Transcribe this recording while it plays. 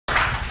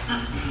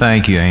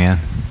Thank you, Ann.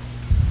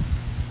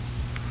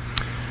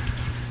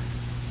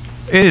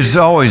 It is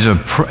always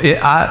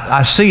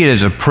I see it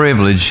as a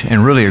privilege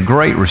and really a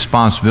great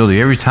responsibility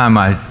every time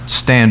I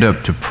stand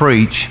up to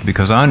preach,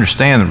 because I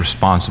understand the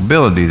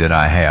responsibility that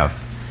I have.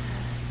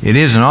 It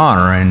is an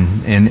honor,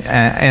 and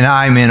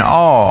I'm in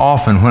awe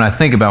often when I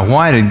think about,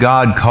 why did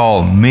God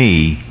call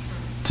me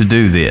to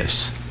do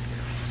this?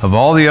 Of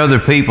all the other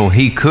people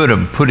He could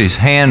have put His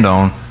hand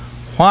on,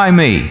 why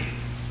me?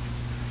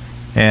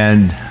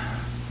 And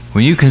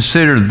when you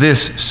consider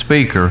this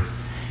speaker,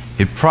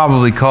 it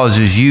probably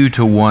causes you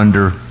to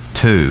wonder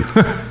too.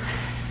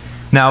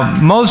 Now,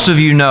 most of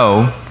you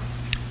know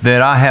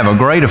that I have a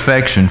great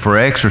affection for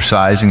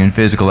exercising and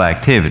physical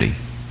activity.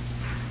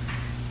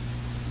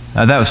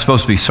 That was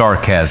supposed to be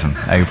sarcasm,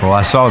 April.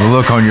 I saw the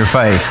look on your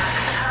face.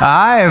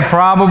 I have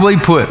probably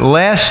put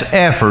less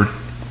effort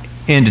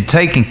into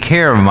taking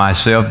care of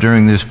myself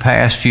during this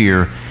past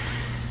year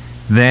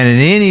than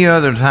at any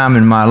other time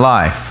in my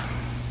life.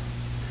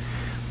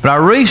 But I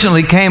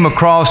recently came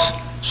across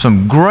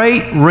some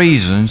great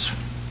reasons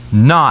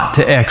not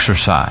to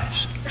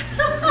exercise.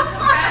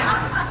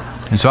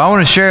 And so I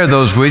want to share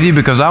those with you,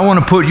 because I want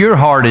to put your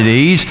heart at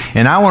ease,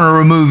 and I want to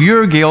remove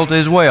your guilt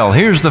as well.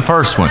 Here's the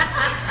first one.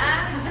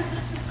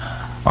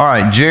 All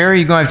right, Jerry,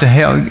 you're going to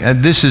have to help.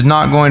 This is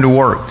not going to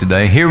work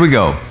today. Here we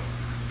go.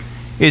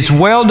 It's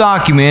well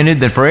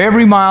documented that for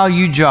every mile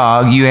you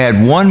jog, you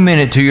add 1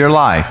 minute to your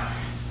life.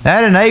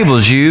 That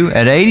enables you,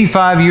 at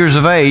 85 years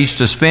of age,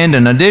 to spend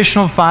an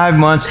additional 5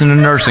 months in a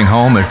nursing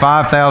home at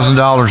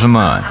 $5,000 a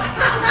month.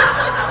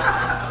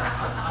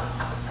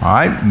 All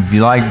right, if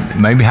you like,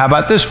 maybe how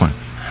about this one?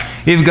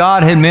 If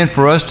God had meant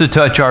for us to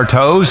touch our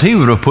toes, He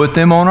would have put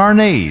them on our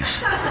knees.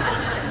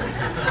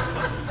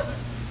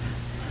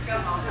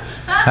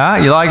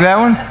 You like that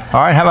one?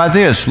 All right, how about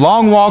this?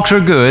 Long walks are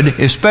good,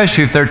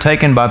 especially if they're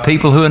taken by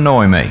people who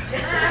annoy me.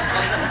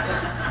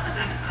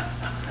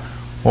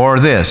 Or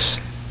this.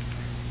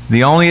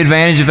 The only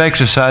advantage of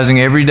exercising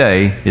every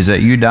day is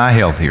that you die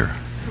healthier.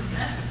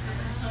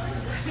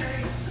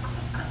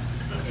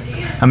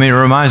 I mean, it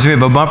reminds me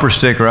of a bumper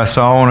sticker I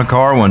saw on a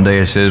car one day.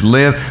 It says,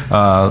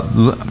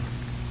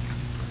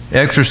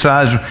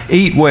 exercise,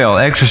 eat well,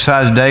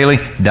 exercise daily,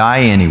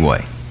 die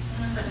anyway.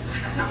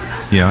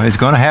 You know, it's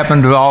going to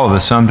happen to all of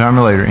us sometime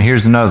or later. And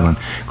here's another one.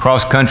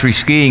 Cross-country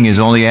skiing is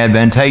only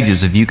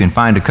advantageous if you can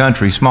find a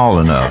country small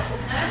enough.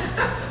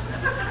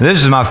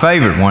 This is my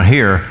favorite one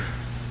here.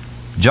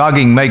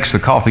 Jogging makes the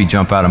coffee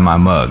jump out of my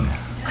mug. All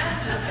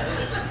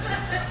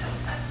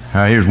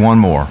right, here's one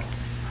more.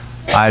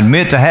 I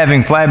admit to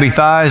having flabby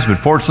thighs, but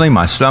fortunately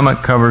my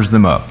stomach covers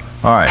them up.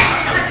 All right.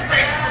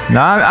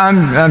 Now,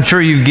 I'm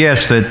sure you've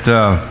guessed that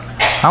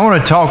I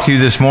want to talk to you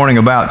this morning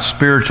about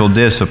spiritual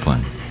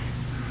discipline.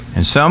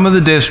 And some of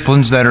the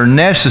disciplines that are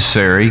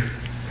necessary,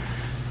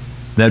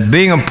 that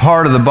being a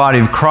part of the body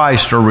of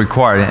Christ are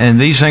required. And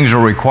these things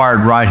are required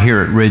right here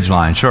at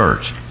Ridgeline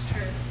Church.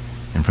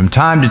 And from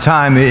time to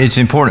time, it's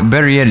important,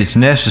 better yet, it's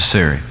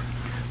necessary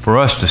for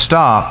us to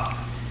stop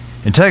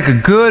and take a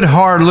good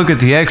hard look at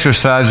the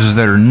exercises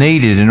that are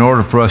needed in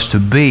order for us to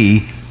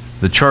be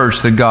the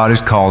church that God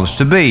has called us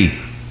to be.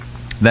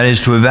 That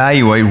is, to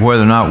evaluate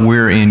whether or not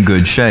we're in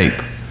good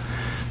shape.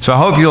 So I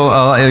hope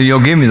you'll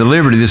give me the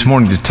liberty this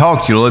morning to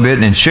talk to you a little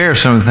bit and share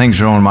some of the things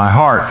that are on my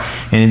heart.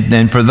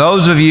 And for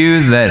those of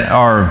you that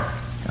are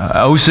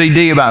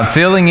OCD about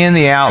filling in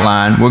the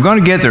outline, we're going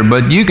to get there,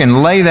 but you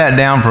can lay that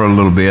down for a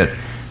little bit,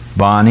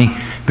 Bonnie,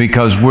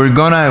 because we're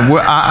going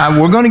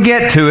to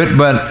get to it,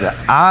 but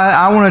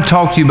I want to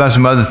talk to you about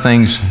some other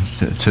things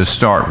to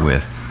start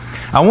with.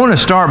 I want to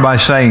start by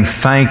saying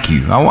thank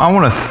you. I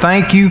want to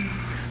thank you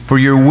for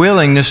your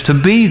willingness to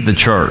be the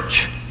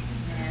church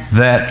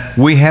that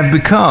we have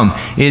become.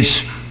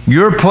 It's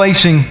you're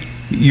placing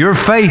your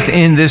faith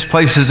in this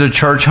place as a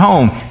church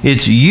home.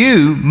 It's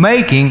you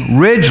making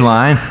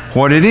Ridgeline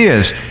what it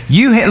is.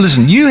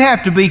 Listen, you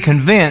have to be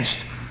convinced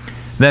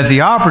that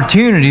the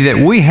opportunity that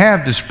we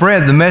have to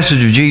spread the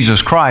message of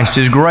Jesus Christ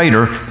is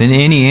greater than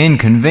any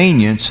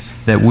inconvenience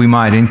that we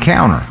might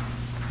encounter.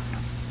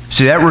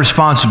 See, that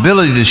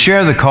responsibility to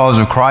share the cause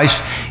of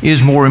Christ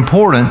is more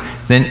important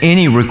than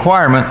any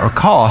requirement or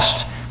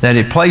cost that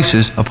it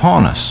places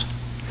upon us.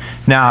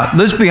 Now,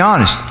 let's be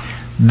honest.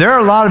 There are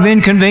a lot of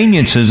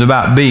inconveniences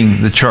about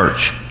being the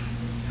church.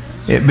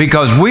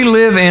 Because we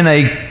live in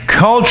a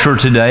culture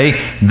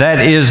today that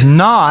is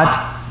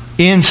not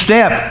in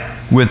step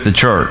with the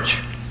church.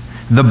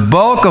 The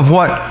bulk of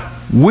what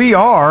we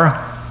are,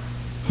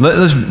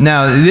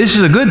 now this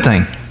is a good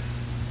thing.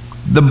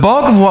 The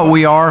bulk of what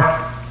we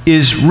are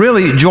is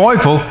really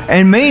joyful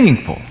and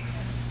meaningful.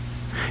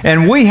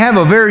 And we have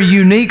a very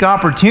unique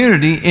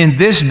opportunity in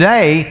this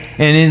day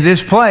and in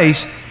this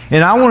place.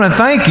 And I want to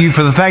thank you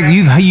for the fact that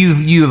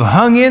you've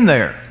hung in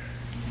there.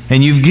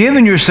 And you've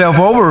given yourself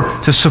over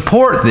to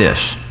support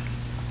this.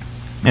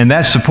 And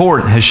that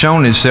support has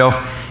shown itself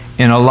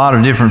in a lot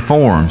of different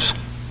forms.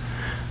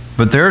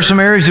 But there are some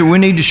areas that we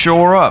need to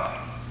shore up.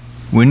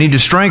 We need to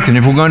strengthen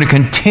if we're going to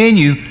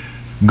continue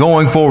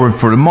going forward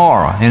for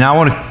tomorrow. And I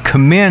want to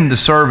commend the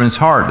servant's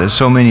heart that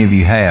so many of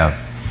you have.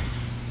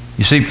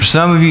 You see, for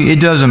some of you, it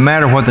doesn't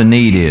matter what the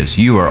need is.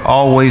 You are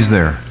always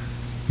there.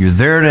 You're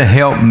there to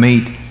help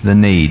meet the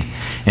need.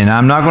 And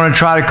I'm not going to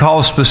try to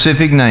call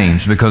specific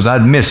names because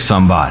I'd miss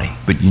somebody,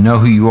 but you know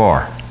who you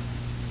are.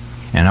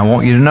 And I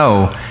want you to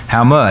know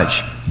how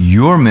much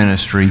your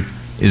ministry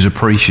is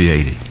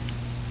appreciated.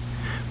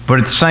 But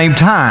at the same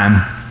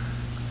time,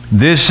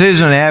 this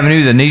is an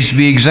avenue that needs to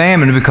be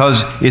examined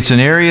because it's an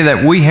area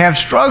that we have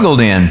struggled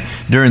in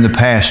during the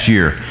past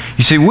year.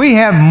 You see, we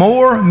have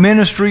more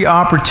ministry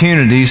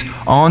opportunities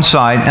on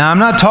site. Now, I'm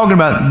not talking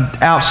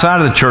about outside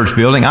of the church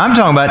building. I'm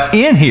talking about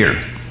in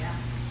here.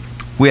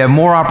 We have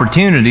more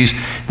opportunities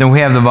than we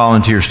have the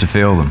volunteers to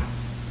fill them.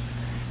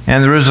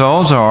 And the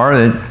results are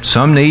that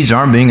some needs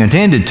aren't being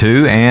attended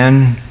to,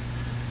 and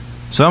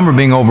some are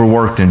being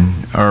overworked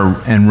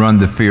and run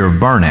the fear of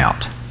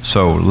burnout.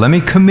 So let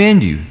me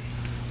commend you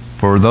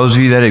for those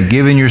of you that have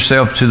given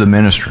yourself to the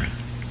ministry.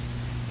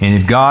 And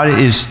if God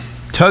is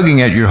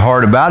tugging at your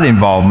heart about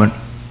involvement,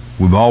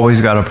 we've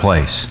always got a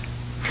place.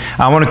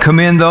 I want to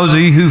commend those of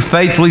you who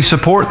faithfully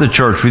support the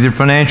church with your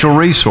financial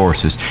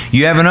resources.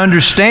 You have an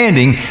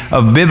understanding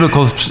of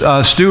biblical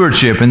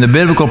stewardship and the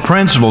biblical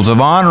principles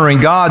of honoring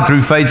God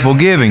through faithful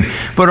giving.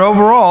 But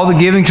overall, the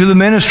giving to the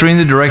ministry in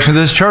the direction of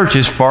this church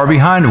is far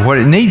behind of what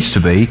it needs to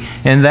be,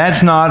 and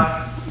that's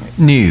not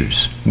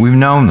news. We've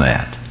known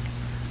that.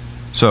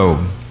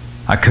 So,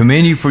 I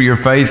commend you for your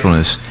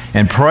faithfulness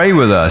and pray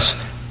with us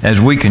as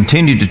we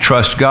continue to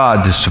trust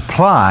God to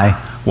supply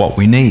what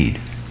we need.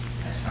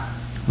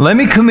 Let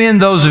me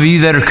commend those of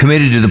you that are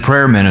committed to the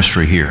prayer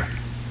ministry here.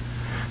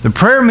 The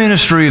prayer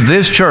ministry of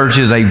this church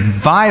is a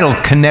vital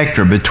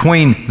connector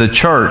between the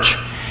church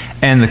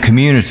and the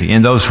community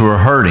and those who are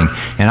hurting.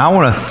 And I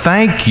want to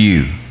thank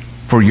you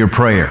for your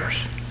prayers,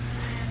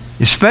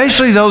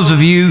 especially those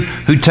of you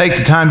who take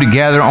the time to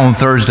gather on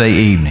Thursday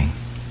evening.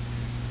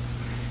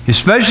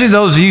 Especially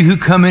those of you who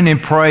come in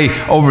and pray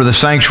over the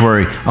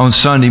sanctuary on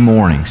Sunday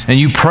mornings. And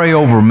you pray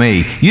over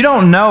me. You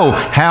don't know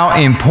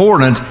how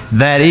important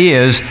that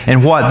is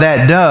and what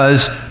that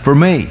does for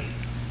me.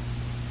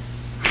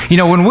 You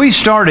know, when we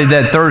started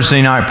that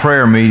Thursday night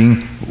prayer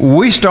meeting,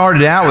 we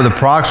started out with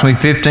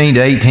approximately 15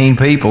 to 18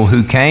 people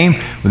who came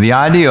with the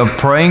idea of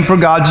praying for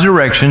God's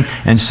direction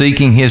and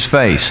seeking His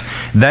face.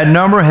 That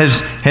number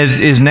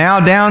is now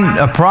down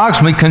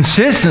approximately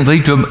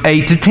consistently to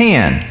 8 to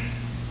 10.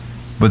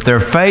 But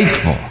they're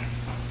faithful.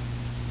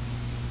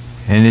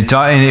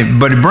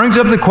 But it brings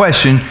up the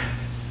question,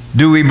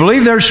 do we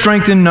believe there's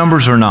strength in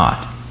numbers or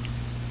not?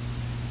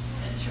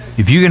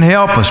 If you can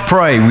help us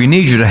pray, we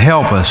need you to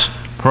help us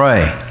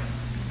pray.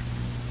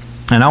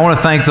 And I want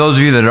to thank those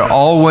of you that are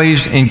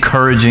always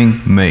encouraging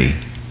me.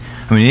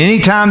 I mean,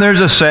 anytime there's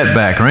a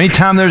setback or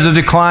anytime there's a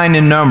decline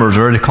in numbers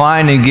or a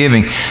decline in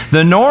giving,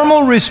 the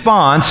normal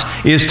response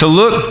is to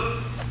look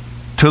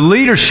to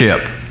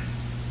leadership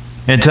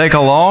and take a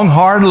long,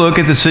 hard look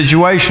at the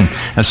situation.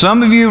 Now,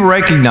 some of you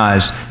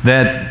recognize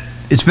that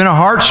it's been a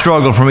heart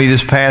struggle for me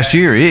this past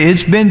year.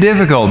 It's been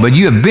difficult, but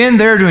you have been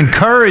there to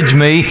encourage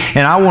me,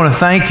 and I want to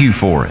thank you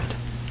for it.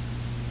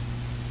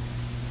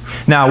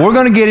 Now, we're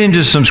going to get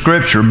into some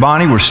scripture.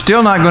 Bonnie, we're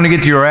still not going to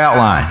get to your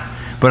outline,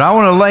 but I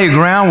want to lay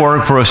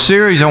groundwork for a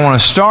series I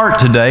want to start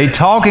today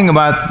talking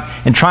about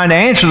and trying to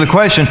answer the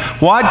question,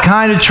 what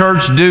kind of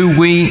church do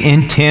we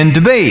intend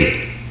to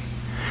be?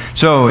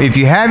 So if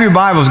you have your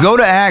Bibles, go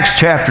to Acts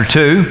chapter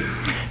 2,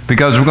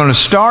 because we're going to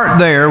start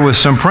there with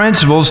some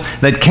principles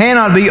that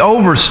cannot be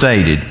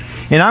overstated.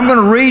 And I'm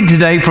going to read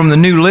today from the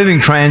New Living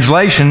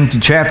Translation to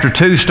chapter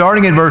 2,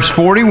 starting at verse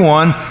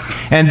 41.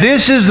 And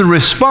this is the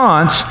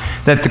response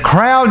that the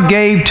crowd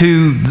gave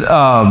to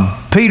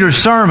Peter's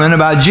sermon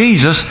about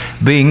Jesus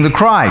being the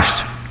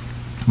Christ.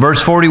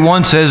 Verse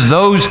 41 says,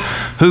 those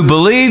who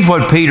believed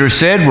what Peter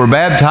said were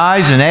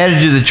baptized and added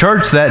to the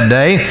church that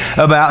day,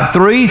 about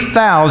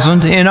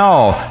 3,000 in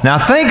all.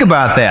 Now think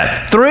about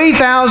that.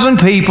 3,000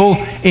 people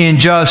in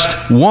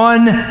just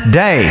one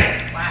day.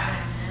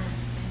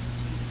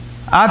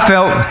 I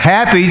felt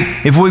happy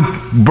if we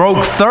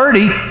broke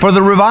 30 for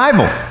the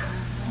revival,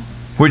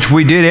 which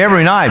we did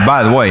every night,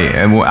 by the way.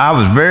 And I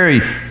was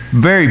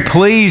very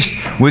pleased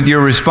with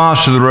your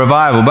response to the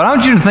revival. But I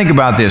want you to think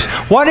about this.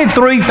 What if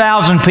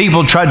 3,000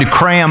 people tried to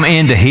cram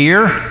into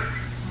here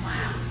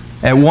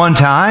at one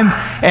time,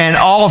 and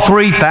all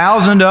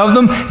 3,000 of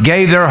them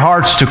gave their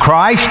hearts to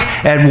Christ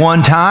at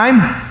one time?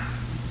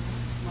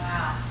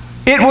 Wow.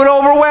 It would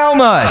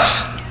overwhelm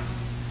us.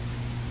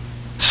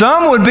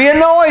 Some would be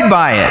annoyed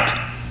by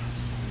it.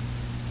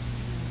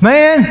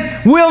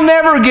 Man, we'll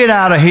never get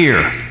out of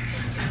here.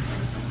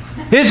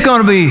 It's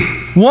going to be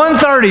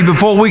 1:30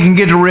 before we can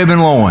get to Rib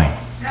and Loin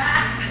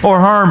or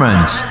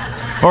Herman's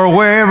or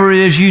wherever it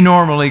is you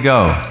normally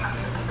go.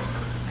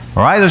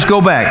 All right, let's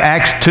go back.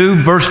 Acts 2,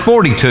 verse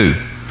 42.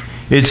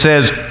 It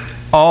says,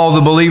 all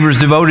the believers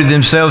devoted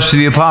themselves to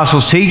the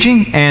apostles'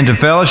 teaching and to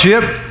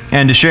fellowship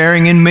and to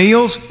sharing in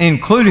meals,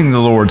 including the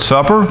Lord's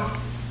Supper,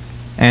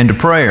 and to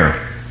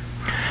prayer.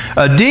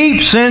 A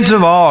deep sense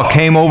of awe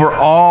came over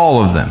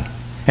all of them.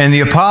 And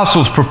the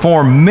apostles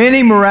performed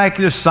many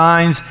miraculous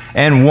signs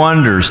and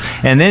wonders.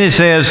 And then it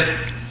says,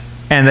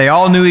 and they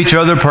all knew each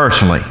other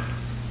personally.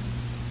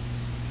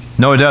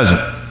 No, it doesn't.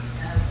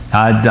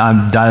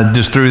 I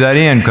just threw that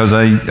in because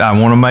I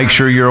want to make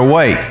sure you're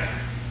awake.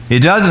 It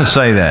doesn't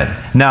say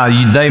that.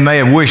 Now, they may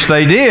have wished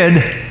they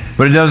did,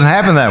 but it doesn't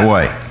happen that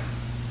way.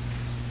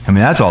 I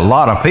mean, that's a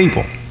lot of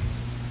people.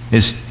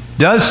 It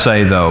does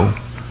say, though,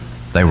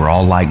 they were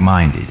all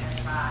like-minded.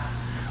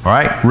 All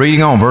right,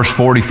 reading on, verse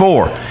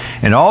 44.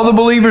 And all the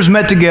believers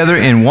met together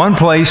in one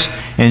place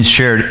and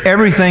shared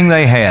everything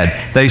they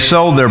had. They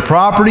sold their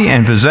property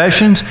and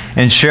possessions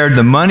and shared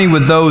the money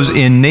with those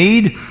in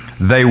need.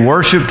 They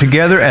worshiped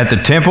together at the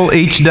temple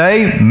each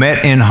day,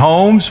 met in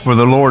homes for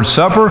the Lord's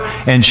Supper,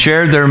 and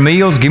shared their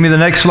meals. Give me the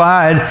next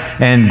slide.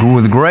 And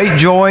with great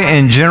joy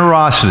and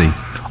generosity,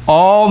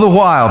 all the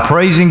while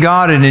praising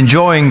God and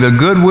enjoying the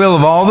goodwill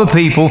of all the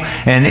people.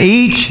 And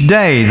each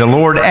day the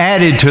Lord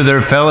added to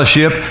their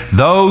fellowship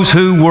those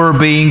who were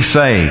being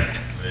saved.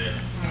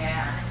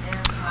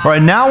 All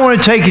right, now I want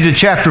to take you to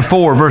chapter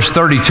 4, verse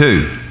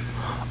 32.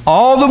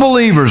 All the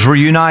believers were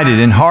united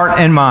in heart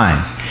and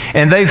mind,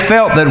 and they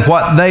felt that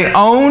what they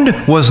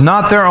owned was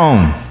not their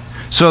own,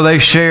 so they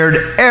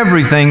shared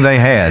everything they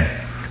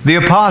had. The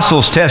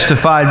apostles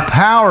testified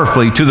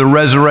powerfully to the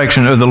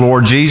resurrection of the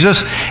Lord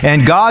Jesus,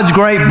 and God's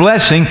great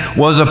blessing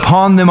was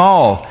upon them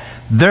all.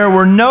 There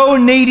were no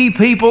needy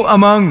people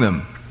among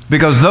them,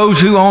 because those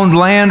who owned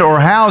land or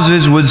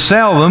houses would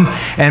sell them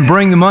and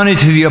bring the money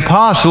to the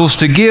apostles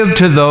to give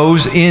to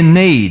those in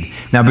need.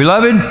 Now,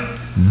 beloved,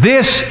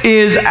 this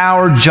is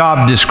our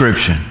job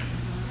description.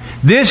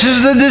 This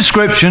is the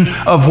description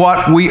of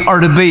what we are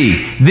to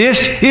be.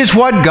 This is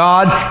what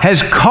God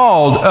has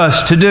called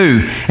us to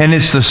do. And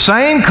it's the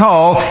same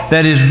call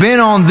that has been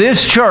on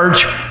this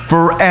church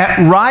for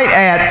right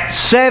at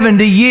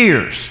 70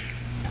 years.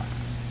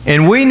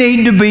 And we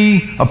need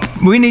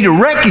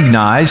to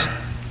recognize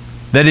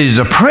that it is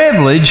a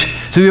privilege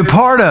to be a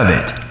part of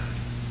it.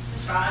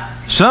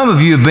 Some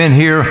of you have been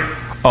here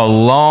a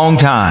long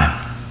time.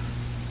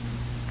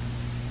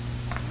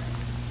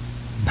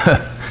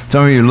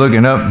 Some of you are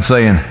looking up and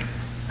saying,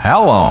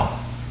 how long?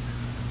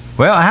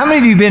 Well, how many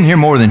of you have been here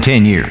more than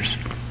 10 years?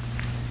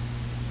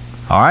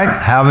 All right.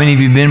 How many of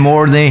you have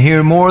been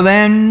here more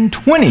than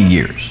 20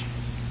 years?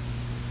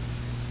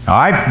 All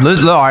right.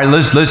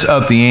 Let's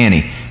up the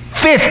ante.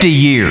 50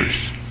 years.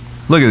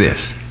 Look at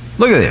this.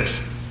 Look at this.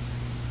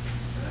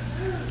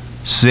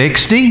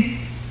 60?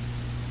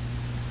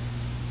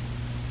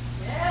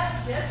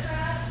 Yeah,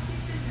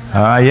 that's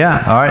right.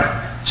 Yeah. All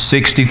right.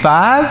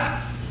 65?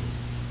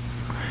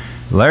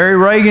 Larry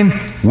Reagan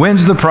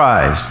wins the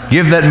prize.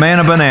 Give that man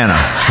a banana.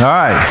 All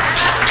right.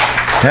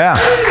 Yeah.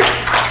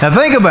 Now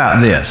think about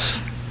this.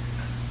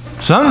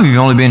 Some of you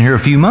have only been here a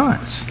few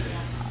months.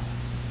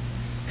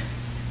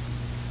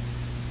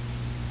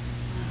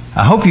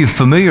 I hope you've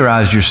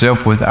familiarized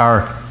yourself with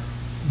our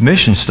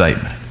mission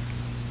statement.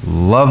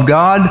 Love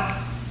God,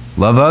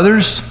 love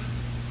others,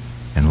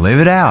 and live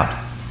it out.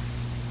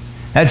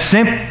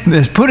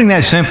 Putting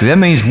that simply, that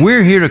means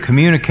we're here to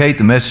communicate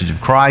the message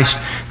of Christ,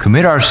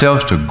 commit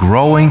ourselves to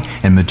growing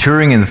and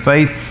maturing in the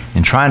faith,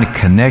 and trying to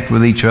connect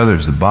with each other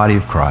as the body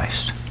of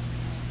Christ.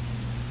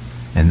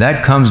 And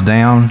that comes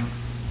down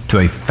to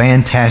a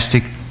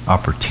fantastic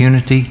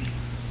opportunity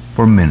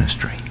for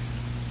ministry.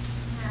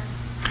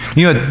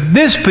 You know, at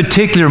this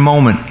particular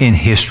moment in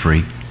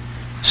history,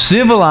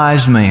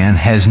 civilized man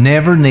has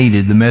never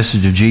needed the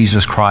message of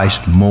Jesus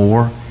Christ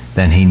more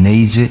than he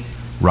needs it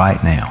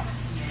right now.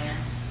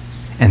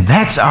 And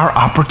that's our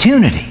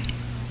opportunity.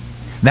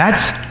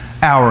 That's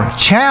our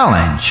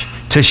challenge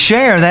to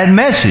share that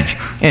message.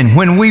 And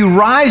when we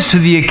rise to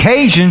the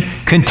occasion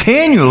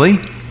continually,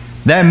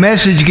 that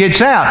message gets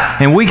out.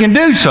 And we can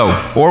do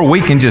so. Or we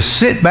can just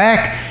sit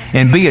back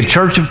and be a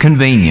church of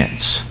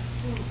convenience.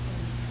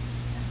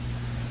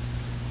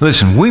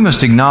 Listen, we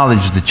must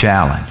acknowledge the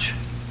challenge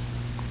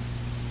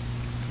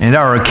and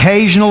our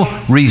occasional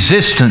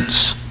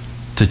resistance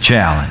to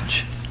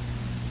challenge.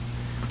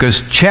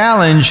 Because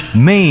challenge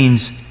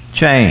means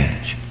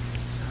change.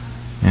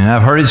 And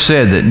I've heard it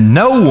said that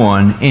no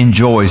one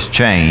enjoys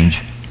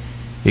change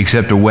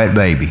except a wet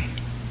baby.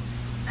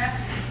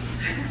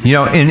 You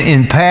know,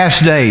 in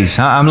past days,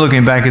 I'm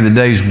looking back at the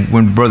days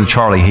when Brother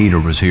Charlie Heater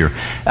was here.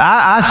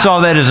 I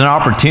saw that as an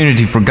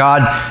opportunity for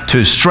God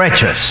to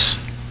stretch us.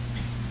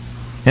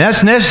 And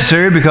that's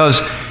necessary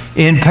because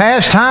in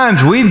past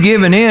times we've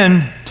given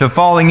in to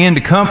falling into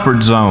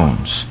comfort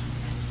zones.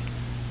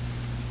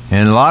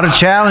 And a lot of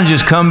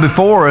challenges come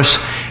before us,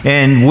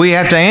 and we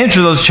have to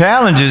answer those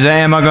challenges.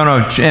 Am I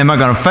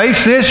going to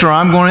face this, or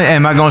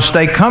am I going to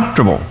stay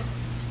comfortable?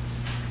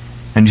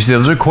 And you see,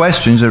 those are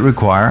questions that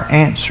require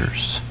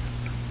answers.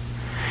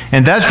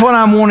 And that's what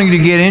I'm wanting to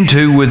get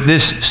into with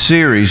this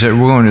series that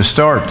we're going to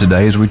start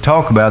today as we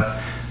talk about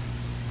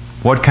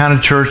what kind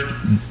of church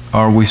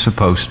are we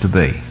supposed to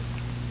be.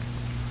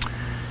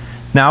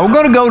 Now, we're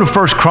going to go to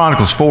 1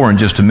 Chronicles 4 in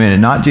just a minute.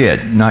 Not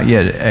yet,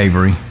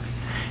 Avery.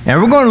 And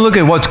we're going to look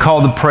at what's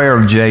called the prayer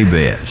of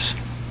Jabez.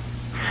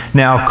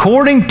 Now,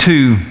 according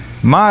to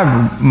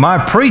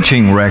my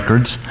preaching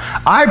records,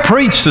 I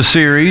preached a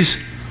series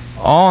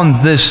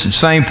on this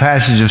same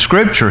passage of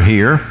Scripture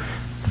here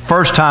the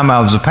first time I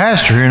was a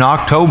pastor here in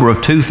October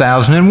of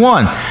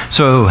 2001.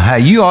 So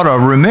you ought to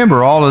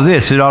remember all of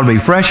this. It ought to be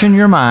fresh in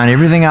your mind,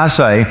 everything I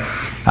say.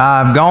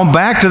 I've gone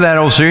back to that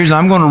old series, and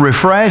I'm going to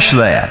refresh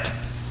that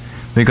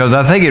because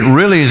I think it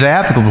really is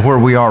applicable to where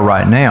we are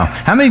right now.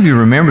 How many of you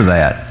remember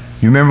that?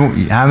 How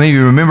many of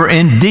you remember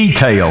in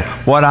detail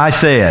what I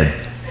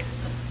said?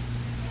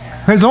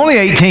 It was only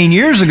 18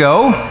 years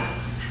ago.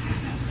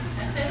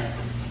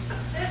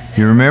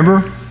 You remember?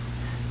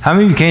 How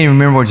many of you can't even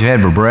remember what you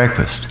had for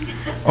breakfast?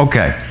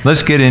 Okay,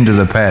 let's get into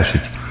the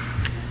passage.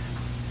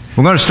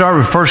 We're going to start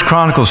with 1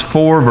 Chronicles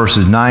 4,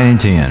 verses 9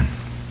 and 10.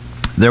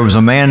 There was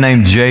a man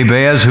named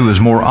Jabez who was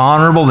more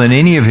honorable than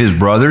any of his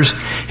brothers.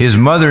 His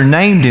mother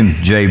named him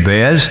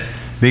Jabez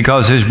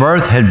because his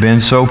birth had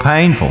been so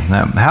painful.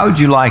 Now, how would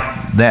you like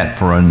that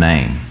for a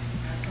name?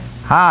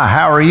 Hi,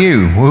 how are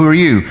you? Who are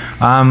you?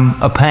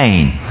 I'm a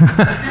pain.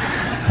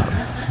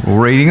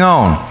 Reading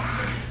on.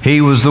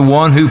 He was the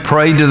one who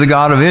prayed to the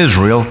God of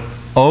Israel,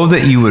 "Oh,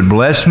 that you would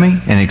bless me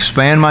and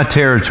expand my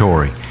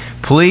territory.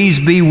 Please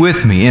be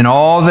with me in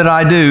all that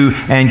I do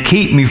and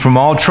keep me from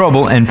all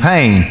trouble and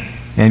pain."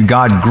 And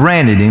God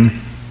granted him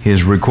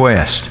his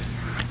request.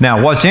 Now,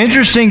 what's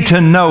interesting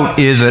to note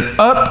is that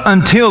up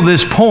until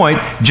this point,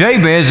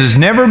 Jabez has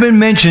never been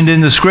mentioned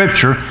in the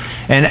Scripture,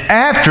 and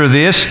after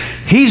this,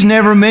 he's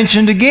never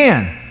mentioned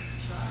again.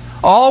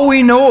 All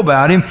we know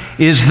about him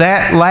is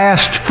that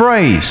last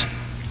phrase.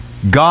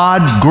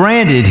 God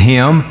granted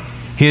him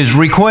his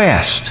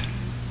request.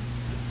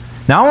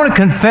 Now, I want to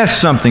confess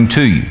something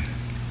to you.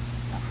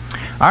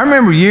 I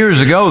remember years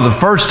ago, the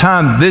first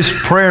time this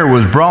prayer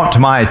was brought to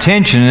my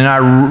attention and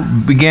I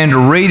began to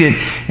read it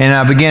and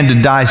I began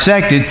to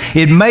dissect it,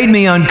 it made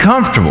me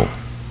uncomfortable.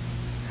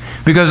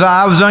 Because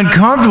I was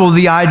uncomfortable with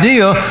the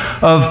idea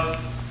of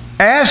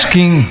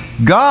asking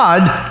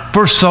God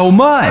for so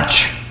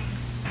much.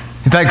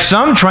 In fact,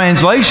 some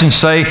translations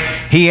say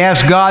he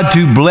asked God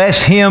to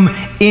bless him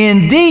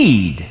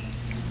indeed.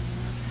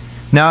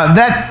 Now,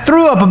 that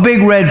threw up a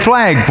big red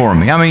flag for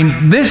me. I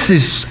mean, this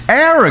is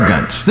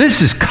arrogance.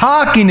 This is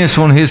cockiness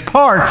on his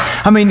part.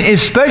 I mean,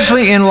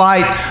 especially in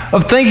light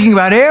of thinking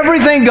about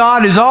everything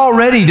God has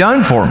already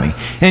done for me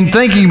and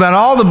thinking about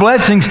all the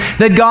blessings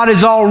that God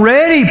has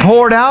already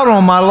poured out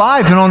on my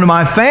life and onto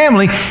my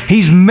family.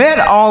 He's met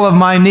all of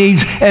my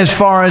needs as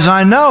far as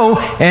I know,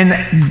 and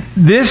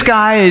this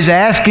guy is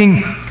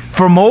asking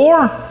for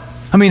more?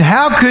 I mean,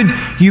 how could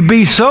you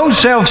be so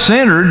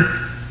self-centered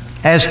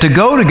as to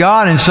go to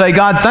God and say,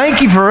 "God,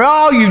 thank you for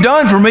all you've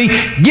done for me.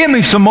 Give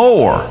me some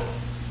more"?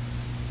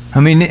 I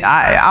mean,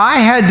 I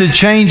had to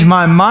change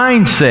my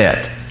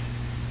mindset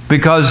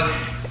because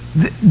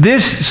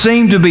this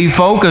seemed to be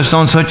focused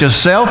on such a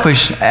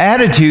selfish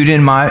attitude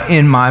in my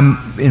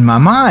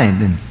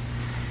mind. And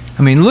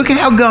I mean, look at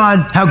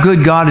how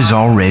good God has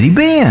already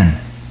been.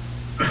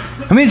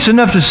 I mean, it's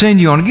enough to send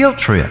you on a guilt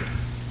trip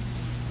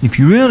if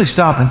you really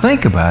stop and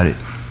think about it.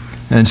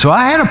 And so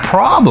I had a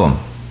problem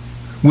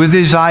with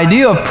this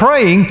idea of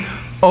praying,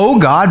 "Oh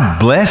God,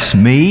 bless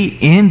me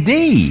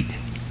indeed,"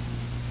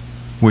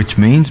 which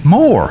means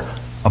more,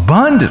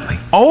 abundantly,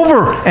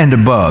 over and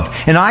above.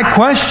 And I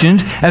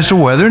questioned as to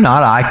whether or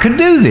not I could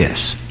do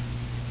this.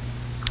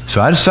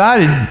 So I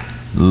decided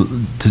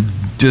to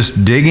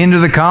just dig into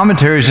the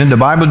commentaries, into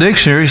Bible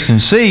dictionaries,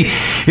 and see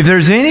if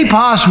there's any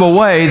possible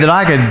way that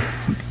I could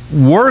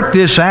work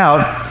this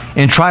out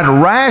and try to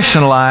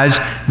rationalize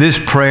this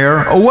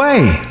prayer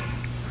away.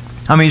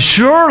 I mean,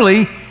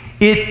 surely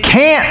it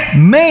can't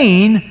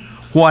mean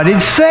what it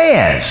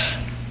says.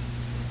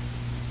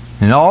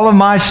 And all of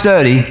my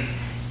study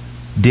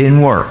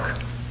didn't work.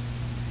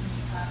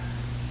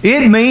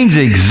 It means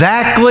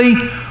exactly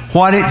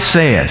what it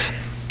says.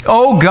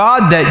 "Oh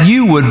God, that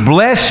you would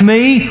bless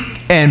me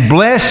and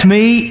bless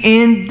me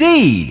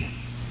indeed."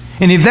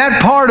 And if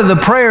that part of the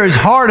prayer is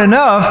hard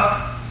enough,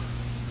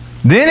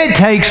 then it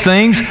takes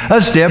things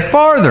a step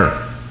farther.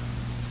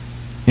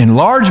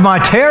 Enlarge my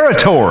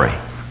territory.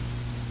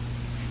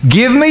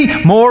 Give me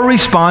more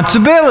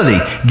responsibility.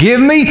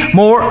 Give me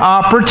more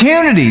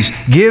opportunities.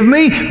 Give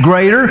me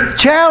greater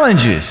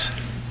challenges.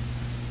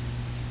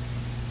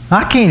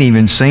 I can't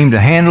even seem to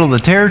handle the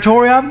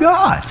territory I've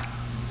got.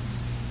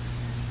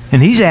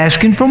 And he's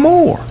asking for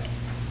more.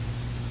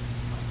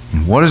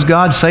 And what does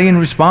God say in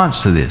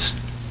response to this?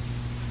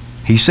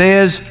 He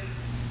says,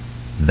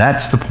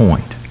 that's the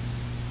point.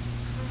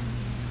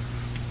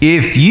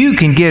 If you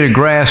can get a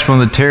grasp on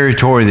the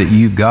territory that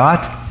you've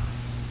got,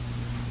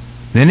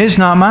 then it's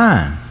not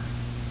mine.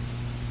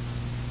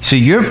 See,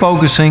 you're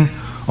focusing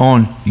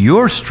on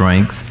your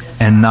strength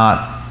and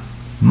not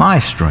my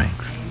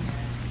strength.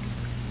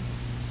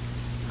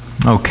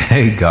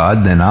 Okay,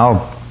 God, then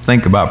I'll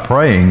think about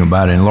praying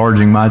about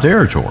enlarging my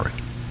territory.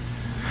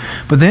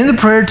 But then the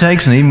prayer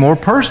takes an even more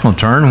personal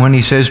turn when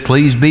he says,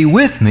 "Please be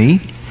with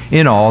me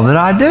in all that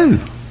I do."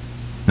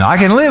 Now, I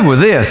can live with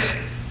this.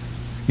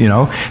 You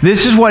know,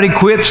 this is what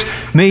equips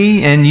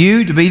me and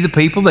you to be the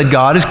people that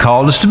God has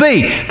called us to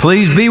be.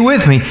 Please be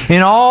with me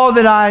in all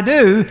that I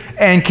do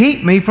and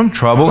keep me from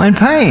trouble and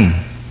pain.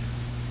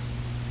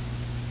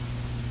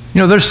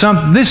 You know,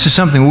 this is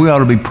something we ought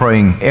to be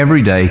praying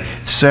every day,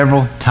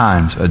 several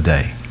times a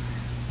day.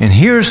 And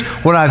here's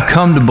what I've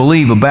come to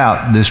believe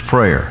about this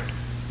prayer.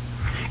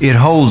 It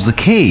holds the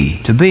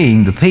key to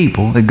being the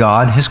people that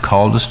God has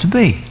called us to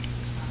be.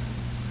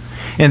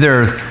 And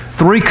there are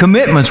 3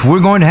 commitments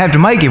we're going to have to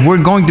make if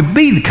we're going to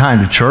be the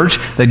kind of church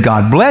that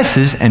God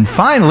blesses. And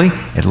finally,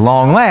 at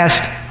long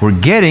last, we're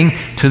getting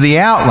to the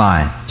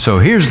outline. So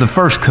here's the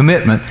first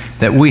commitment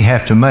that we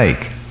have to make.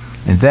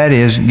 And that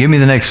is, give me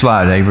the next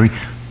slide, Avery.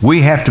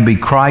 We have to be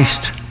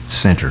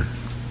Christ-centered.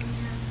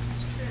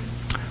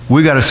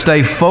 We've got to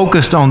stay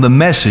focused on the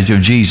message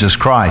of Jesus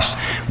Christ.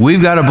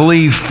 We've got to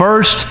believe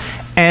first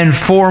and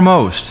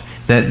foremost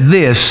that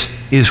this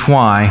is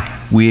why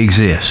we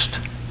exist.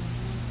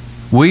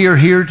 We are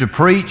here to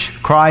preach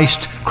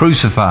Christ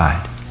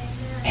crucified.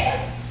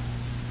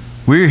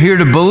 We're here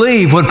to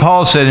believe what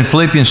Paul said in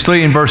Philippians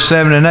 3 and verse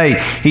 7 and 8.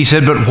 He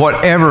said, "But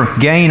whatever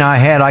gain I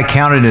had, I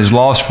counted as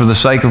loss for the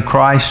sake of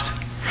Christ.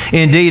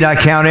 Indeed, I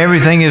count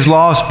everything as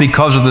loss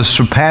because of the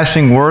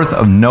surpassing worth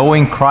of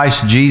knowing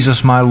Christ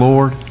Jesus my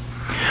Lord.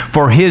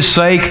 For His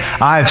sake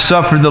I have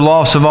suffered the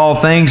loss of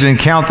all things and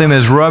count them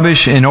as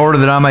rubbish in order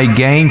that I may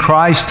gain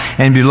Christ.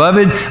 And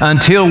beloved,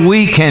 until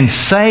we can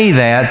say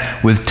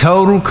that with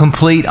total,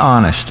 complete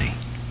honesty."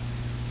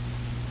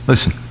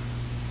 Listen,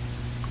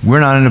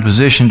 we're not in a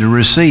position to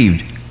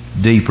receive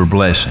deeper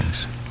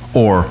blessings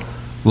or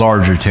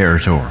larger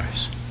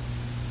territories.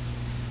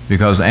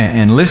 Because,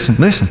 and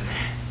listen,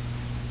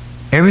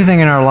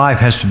 everything in our life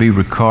has to be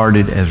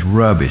regarded as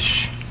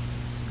rubbish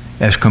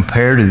as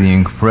compared to the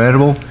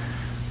incredible,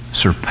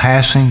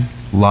 surpassing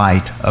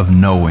light of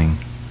knowing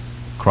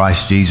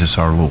Christ Jesus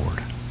our Lord.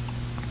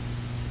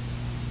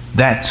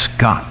 That's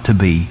got to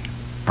be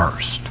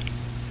first.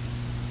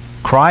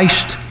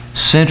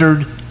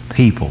 Christ-centered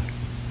people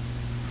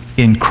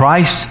in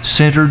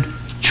Christ-centered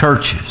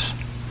churches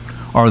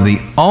are the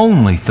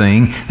only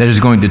thing that is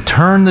going to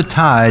turn the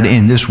tide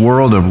in this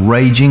world of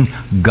raging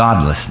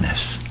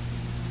godlessness.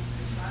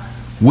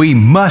 We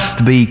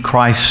must be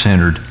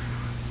Christ-centered,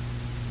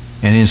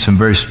 and in some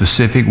very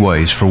specific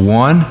ways. For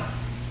one,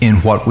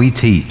 in what we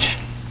teach.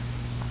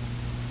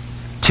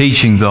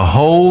 Teaching the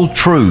whole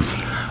truth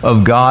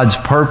of God's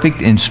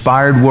perfect,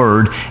 inspired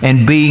Word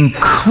and being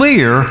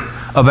clear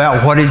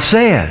about what it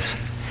says.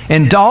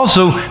 And to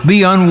also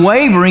be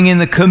unwavering in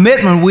the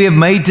commitment we have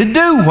made to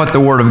do what the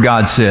Word of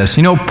God says.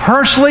 You know,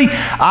 personally,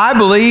 I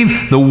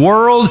believe the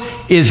world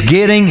is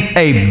getting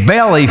a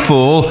belly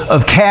full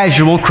of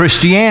casual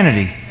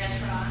Christianity.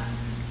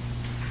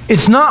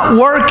 It's not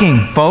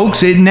working,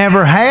 folks. It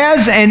never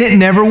has and it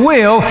never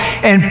will.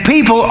 And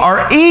people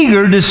are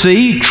eager to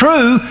see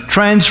true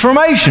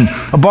transformation.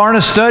 A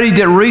Barna study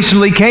that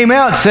recently came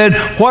out said,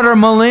 "What are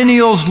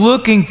millennials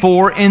looking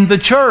for in the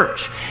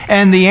church?"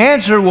 And the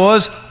answer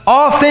was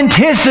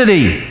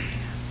authenticity.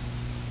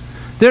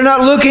 They're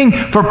not looking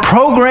for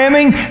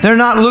programming. They're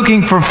not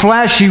looking for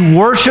flashy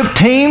worship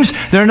teams.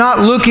 They're not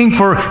looking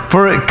for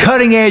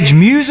cutting-edge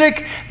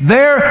music.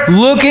 They're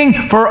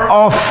looking for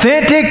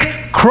authentic,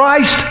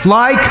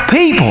 Christ-like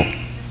people.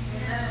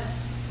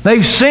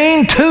 They've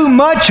seen too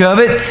much of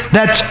it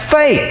that's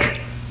fake.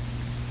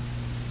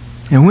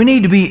 And we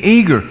need to be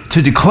eager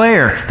to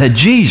declare that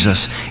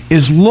Jesus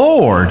is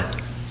Lord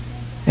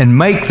and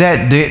make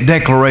that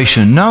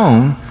declaration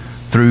known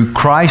through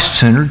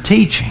Christ-centered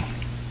teaching.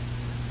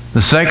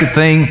 The second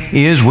thing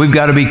is we've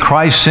got to be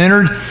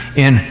Christ-centered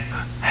in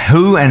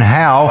who and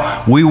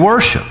how we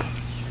worship.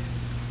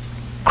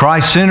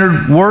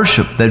 Christ-centered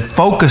worship that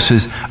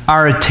focuses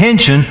our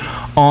attention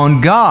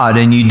on God.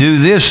 And you do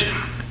this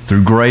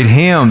through great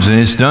hymns, and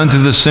it's done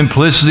through the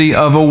simplicity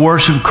of a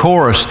worship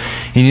chorus.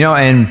 And, you know,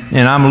 and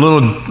I'm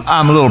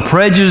a little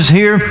prejudiced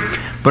here,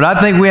 but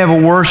I think we have a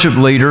worship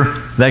leader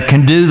that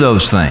can do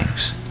those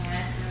things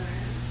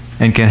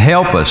and can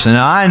help us. And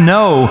I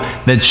know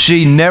that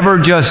she never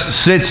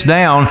just sits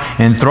down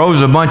and throws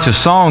a bunch of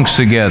songs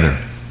together.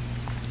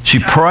 She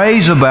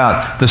prays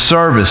about the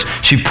service.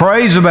 She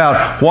prays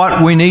about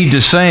what we need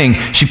to sing.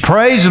 She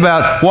prays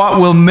about what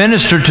will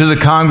minister to the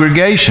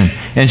congregation.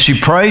 And she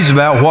prays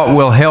about what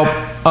will help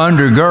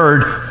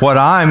undergird what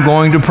I'm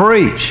going to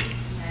preach.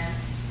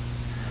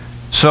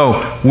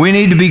 So we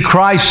need to be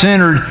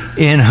Christ-centered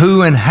in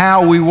who and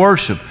how we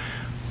worship.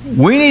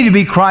 We need to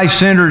be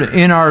Christ-centered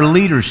in our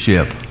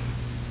leadership.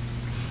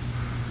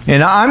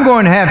 And I'm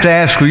going to have to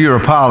ask for your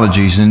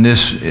apologies in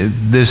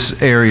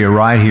this area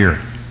right here.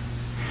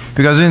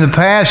 Because in the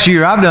past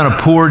year, I've done a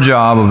poor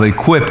job of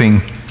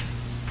equipping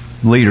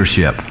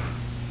leadership.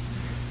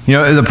 You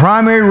know, the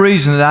primary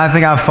reason that I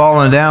think I've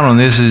fallen down on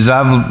this is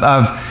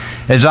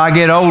as I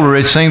get older,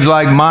 it seems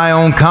like my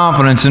own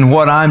confidence in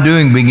what I'm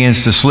doing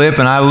begins to slip,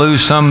 and I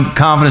lose some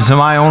confidence in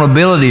my own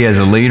ability as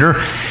a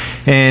leader.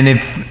 And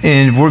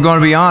if we're going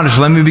to be honest,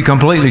 let me be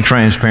completely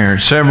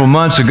transparent. Several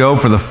months ago,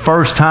 for the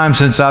first time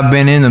since I've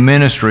been in the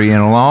ministry in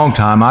a long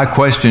time, I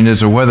questioned as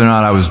to whether or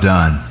not I was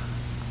done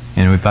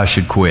and if I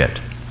should quit.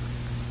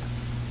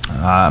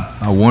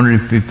 I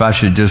wondered if I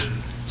should just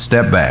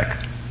step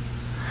back.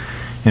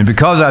 And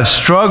because I've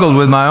struggled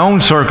with my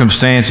own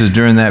circumstances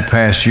during that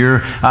past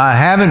year, I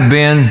haven't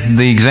been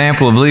the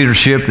example of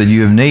leadership that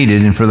you have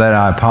needed, and for that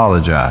I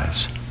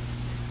apologize.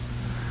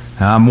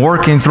 I'm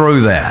working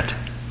through that.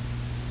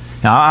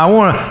 Now, I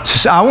want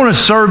to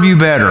serve you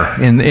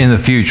better in the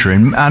future.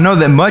 And I know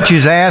that much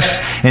is asked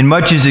and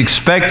much is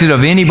expected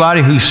of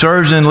anybody who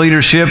serves in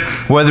leadership,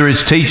 whether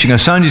it's teaching a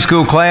Sunday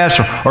school class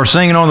or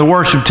singing on the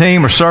worship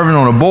team or serving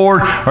on a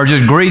board or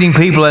just greeting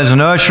people as an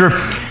usher.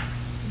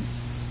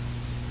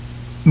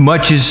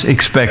 Much is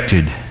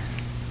expected.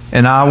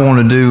 And I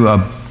want to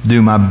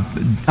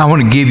I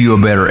want to give you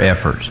a better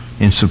effort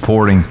in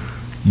supporting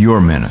your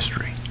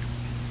ministry.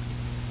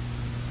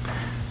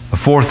 The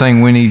fourth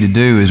thing we need to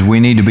do is we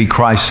need to be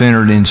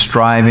Christ-centered in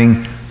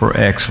striving for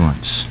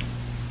excellence.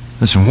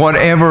 Listen,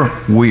 whatever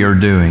we are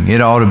doing,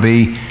 it ought to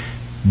be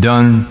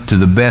done to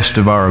the best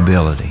of our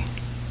ability.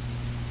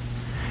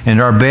 And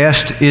our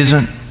best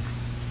isn't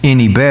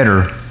any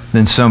better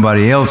than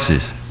somebody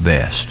else's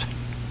best.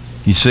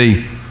 You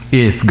see,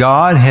 if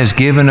God has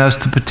given us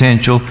the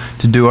potential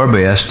to do our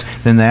best,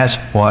 then that's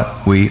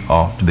what we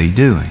ought to be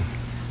doing.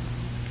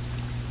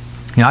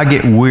 You know, I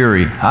get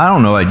weary. I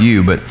don't know about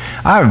you, but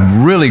I've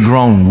really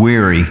grown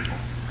weary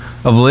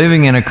of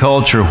living in a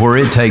culture where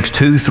it takes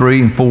 2,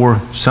 3, and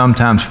 4,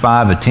 sometimes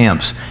 5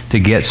 attempts to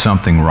get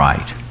something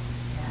right.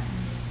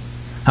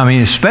 I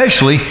mean,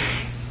 especially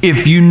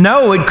if you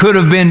know it could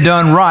have been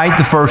done right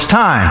the first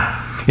time.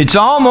 It's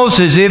almost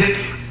as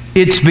if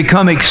it's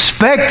become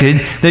expected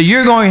that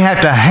you're going to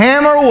have to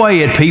hammer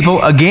away at people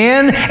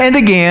again and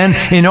again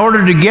in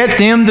order to get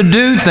them to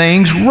do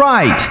things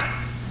right.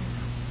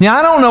 Now,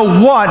 I don't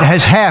know what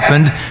has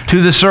happened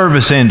to the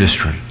service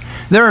industry.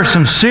 There are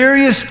some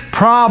serious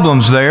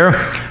problems there,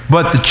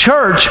 but the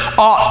church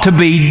ought to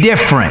be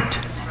different.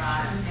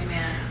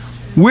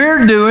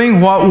 We're doing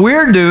what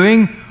we're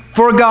doing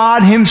for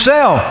God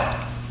Himself.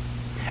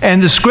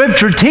 And the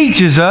Scripture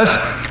teaches us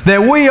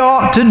that we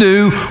ought to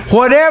do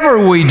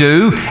whatever we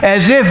do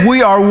as if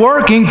we are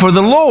working for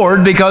the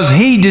Lord, because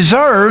He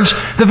deserves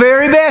the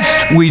very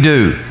best we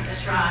do.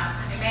 That's right.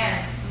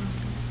 Amen.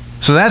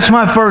 So that's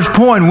my first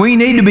point. We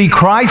need to be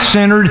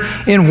Christ-centered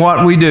in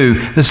what we do.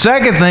 The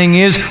second thing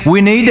is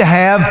we need to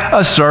have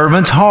a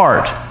servant's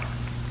heart.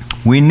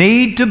 We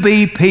need to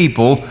be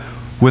people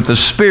with the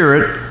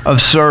spirit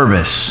of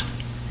service.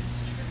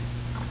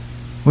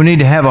 We need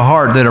to have a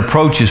heart that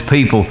approaches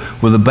people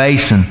with a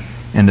basin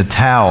and a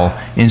towel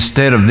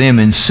instead of them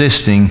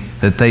insisting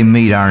that they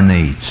meet our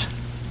needs.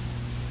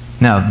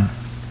 Now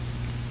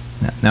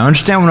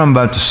understand what I'm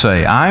about to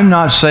say. I'm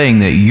not saying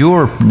that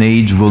your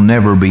needs will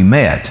never be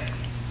met.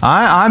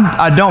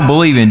 I don't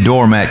believe in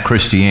doormat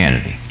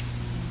Christianity.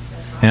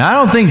 And I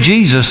don't think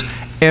Jesus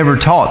ever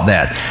taught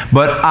that.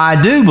 But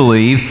I do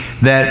believe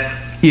that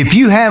if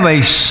you have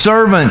a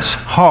servant's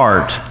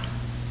heart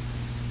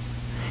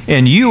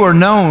and you are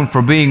known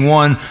for being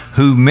one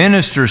who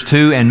ministers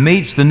to and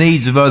meets the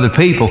needs of other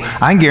people,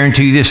 I can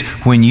guarantee you this: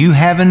 when you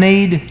have a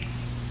need,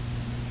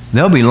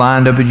 they'll be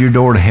lined up at your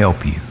door to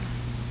help you.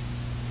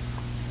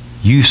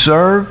 You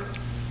serve,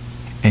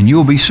 and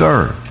you'll be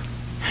served.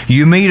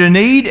 You meet a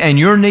need, and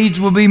your needs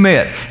will be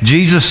met.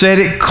 Jesus said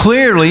it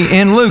clearly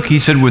in Luke. He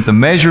said, with the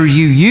measure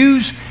you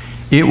use,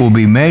 it will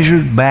be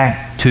measured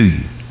back to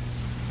you.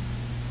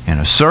 And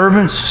a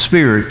servant's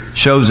spirit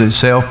shows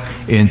itself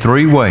in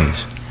 3 ways.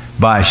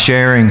 By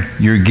sharing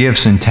your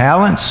gifts and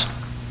talents.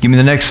 Give me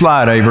the next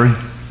slide, Avery.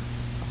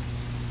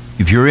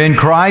 If you're in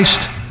Christ,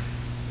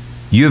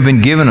 you have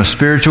been given a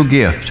spiritual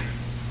gift.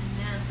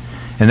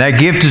 And that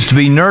gift is to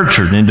be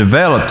nurtured and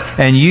developed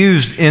and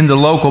used in the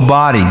local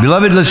body.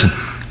 Beloved, listen,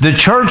 the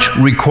church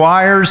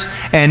requires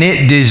and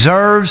it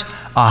deserves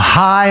a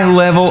high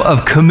level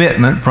of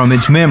commitment from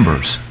its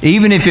members,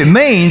 even if it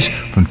means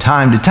from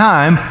time to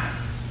time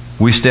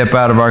we step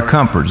out of our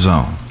comfort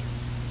zone.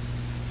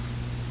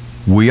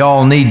 We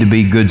all need to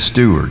be good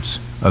stewards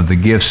of the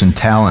gifts and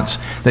talents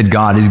that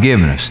God has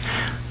given us.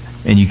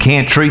 And you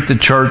can't treat the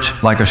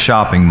church like a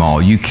shopping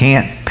mall. You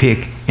can't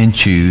pick and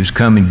choose,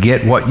 come and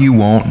get what you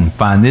want and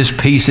find this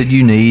piece that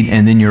you need,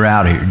 and then you're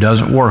out of here. It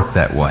doesn't work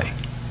that way.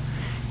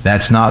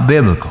 That's not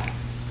biblical.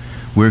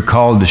 We're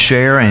called to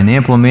share and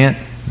implement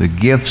the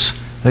gifts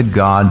that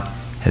God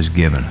has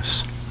given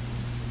us.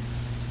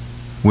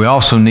 We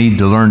also need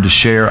to learn to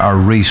share our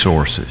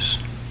resources.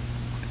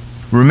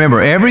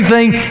 Remember,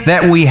 everything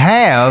that we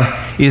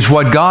have is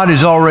what God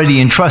has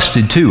already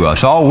entrusted to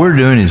us. All we're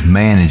doing is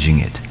managing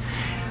it.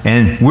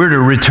 And we're to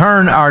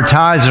return our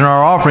tithes and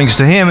our offerings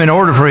to Him in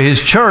order for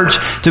His church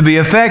to be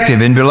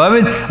effective. And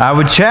beloved, I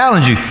would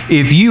challenge you,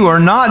 if you are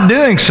not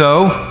doing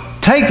so,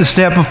 take the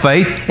step of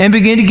faith and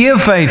begin to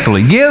give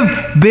faithfully. Give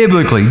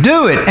biblically.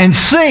 Do it and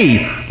see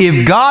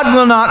if God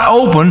will not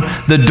open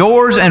the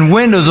doors and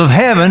windows of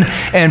heaven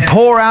and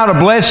pour out a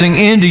blessing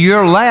into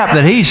your lap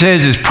that He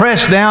says is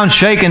pressed down,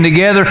 shaken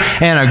together,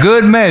 and a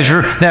good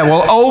measure that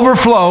will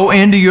overflow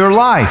into your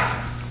life.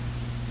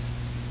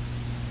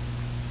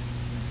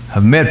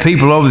 I've met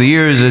people over the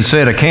years that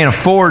said, I can't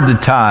afford to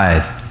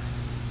tithe.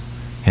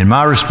 And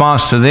my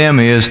response to them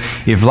is,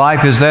 if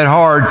life is that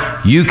hard,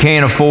 you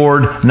can't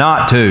afford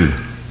not to.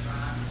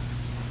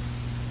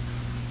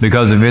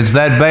 Because if it's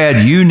that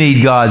bad, you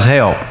need God's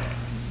help.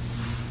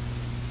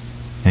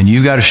 And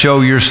you've got to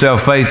show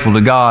yourself faithful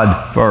to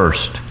God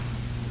first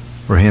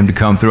for Him to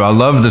come through. I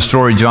love the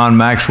story John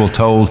Maxwell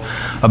told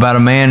about a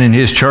man in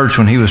his church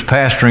when he was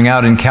pastoring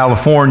out in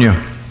California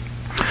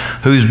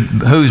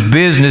whose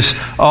business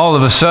all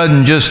of a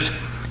sudden just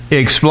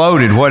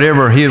exploded.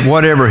 Whatever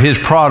his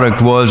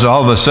product was,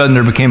 all of a sudden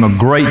there became a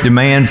great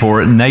demand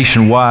for it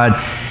nationwide,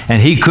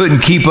 and he couldn't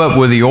keep up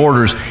with the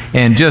orders,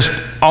 and just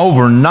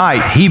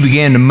overnight he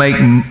began to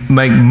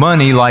make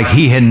money like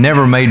he had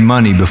never made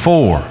money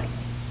before.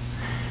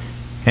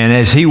 And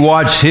as he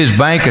watched his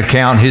bank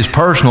account, his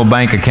personal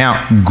bank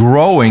account,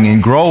 growing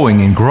and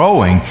growing and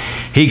growing,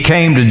 he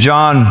came to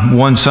John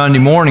one Sunday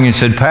morning and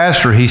said,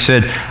 Pastor, he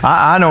said,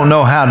 I don't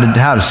know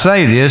how to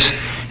say this.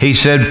 He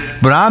said,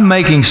 but I'm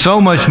making so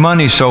much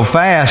money so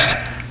fast,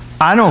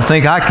 I don't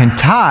think I can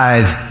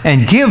tithe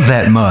and give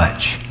that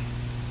much.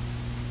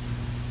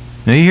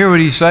 Now you hear what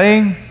he's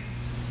saying?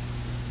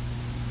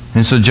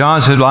 And so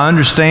John said, well, I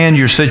understand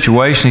your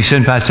situation. He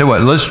said, I tell you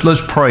what,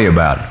 let's pray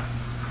about it.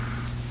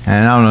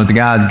 And I don't know what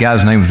the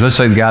guy's name was. Let's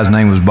say the guy's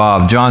name was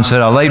Bob. John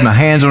said, I laid my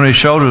hands on his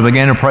shoulders and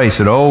began to pray. He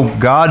said, oh,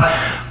 God,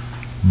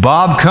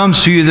 Bob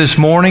comes to you this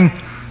morning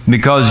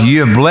because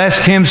you have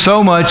blessed him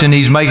so much and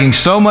he's making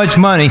so much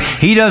money.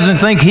 He doesn't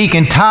think he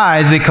can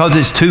tithe because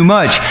it's too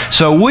much.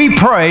 So we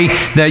pray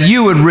that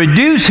you would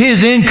reduce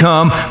his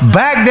income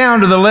back down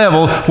to the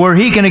level where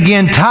he can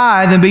again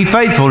tithe and be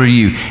faithful to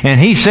you. And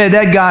he said,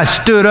 that guy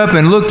stood up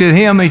and looked at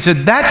him. And he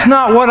said, that's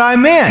not what I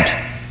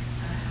meant.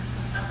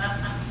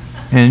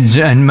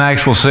 And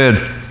Maxwell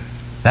said,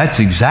 that's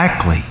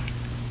exactly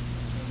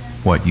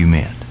what you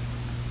meant.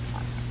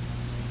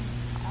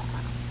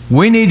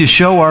 We need to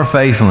show our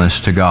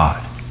faithfulness to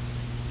God.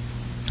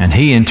 And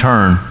He in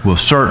turn will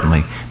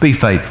certainly be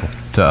faithful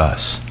to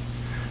us.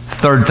 The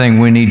third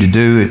thing we need to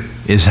do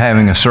is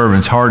having a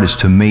servant's heart is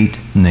to meet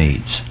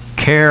needs.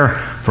 Care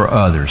for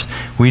others.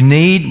 We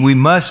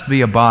must be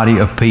a body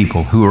of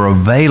people who are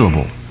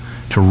available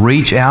to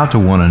reach out to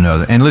one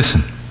another. And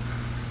listen,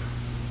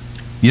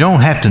 you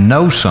don't have to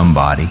know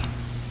somebody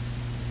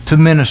to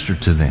minister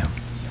to them.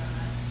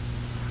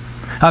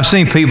 I've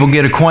seen people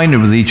get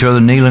acquainted with each other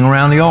kneeling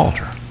around the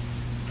altar.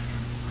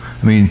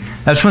 I mean,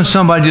 that's when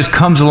somebody just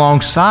comes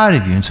alongside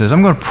of you and says,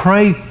 I'm going to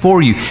pray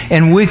for you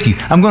and with you.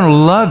 I'm going to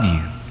love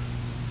you.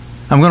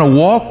 I'm going to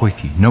walk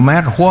with you no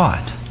matter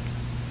what.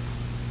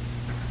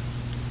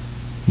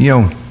 You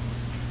know,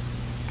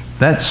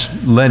 that's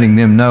letting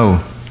them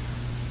know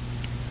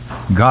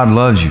God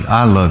loves you.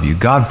 I love you.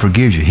 God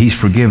forgives you. He's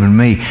forgiven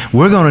me.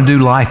 We're going to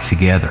do life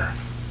together.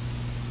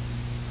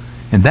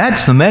 And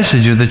that's the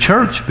message of the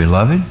church,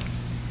 beloved.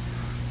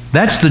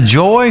 That's the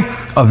joy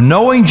of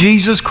knowing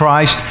Jesus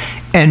Christ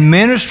and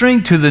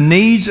ministering to the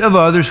needs of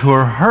others who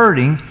are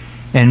hurting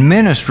and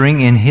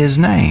ministering in His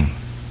name.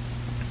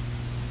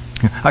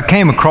 I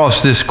came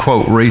across this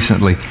quote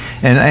recently,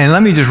 and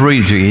let me just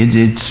read it to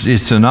you.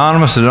 It's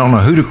anonymous. I don't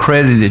know who to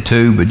credit it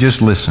to, but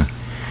just listen.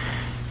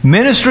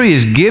 Ministry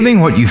is giving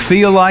what you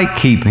feel like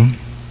keeping.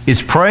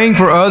 It's praying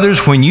for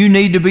others when you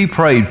need to be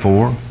prayed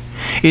for.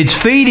 It's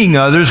feeding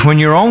others when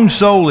your own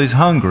soul is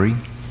hungry.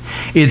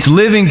 It's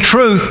living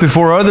truth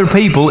before other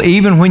people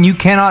even when you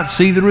cannot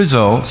see the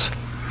results.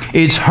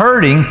 It's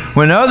hurting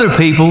when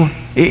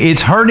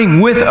it's hurting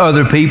with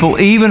other people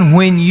even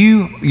when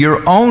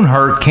your own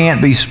hurt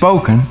can't be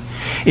spoken.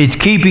 It's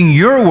keeping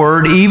your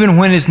word even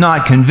when it's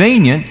not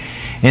convenient.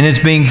 And it's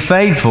being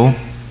faithful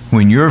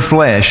when your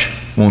flesh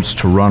wants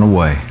to run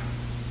away.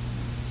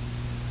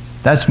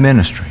 That's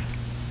ministry.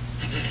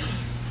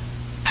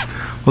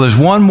 Well, there's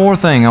one more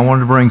thing I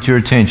wanted to bring to your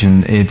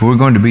attention if we're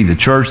going to be the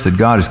church that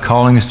God is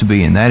calling us to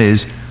be, and that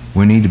is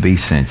we need to be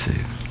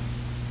sensitive.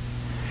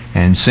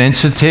 And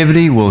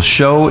sensitivity will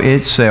show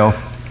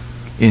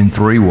itself in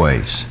three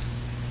ways.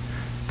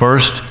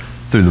 First,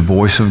 through the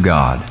voice of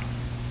God.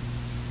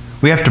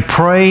 We have to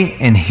pray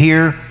and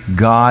hear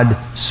God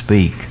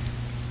speak.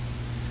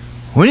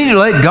 We need to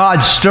let God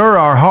stir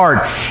our heart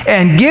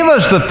and give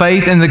us the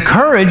faith and the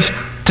courage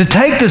to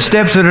take the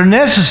steps that are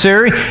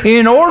necessary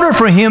in order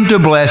for Him to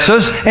bless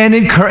us and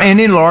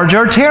enlarge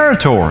our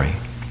territory.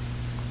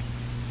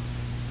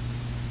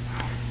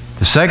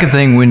 The second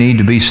thing we need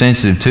to be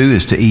sensitive to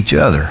is to each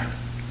other.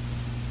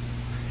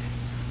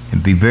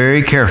 And be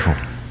very careful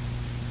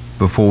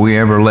before we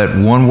ever let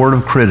one word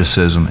of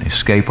criticism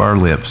escape our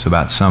lips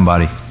about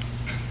somebody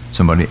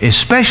somebody,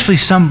 especially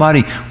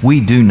somebody we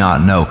do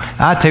not know.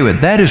 I tell you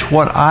what, that is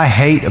what I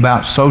hate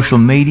about social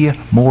media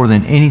more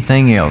than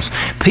anything else.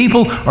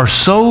 People are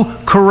so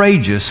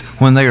courageous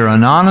when they are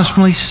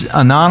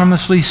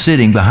anonymously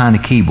sitting behind a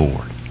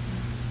keyboard.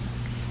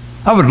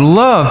 I would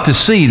love to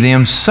see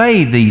them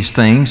say these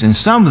things and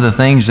some of the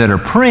things that are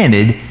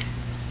printed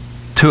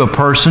to a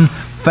person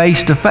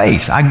face to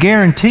face. I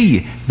guarantee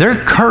you, their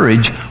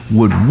courage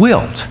would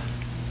wilt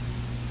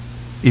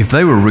if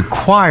they were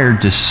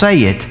required to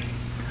say it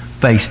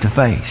face to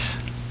face.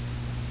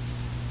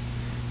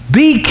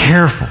 Be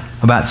careful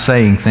about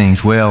saying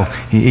things, well,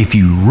 if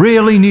you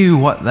really knew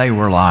what they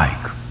were like,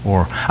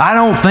 or I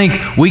don't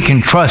think we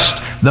can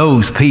trust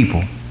those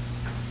people.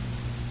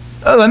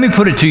 Let me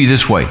put it to you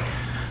this way.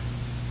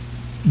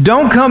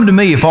 Don't come to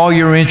me if all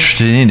you're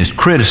interested in is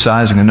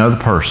criticizing another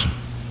person,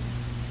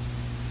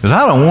 because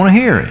I don't want to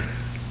hear it.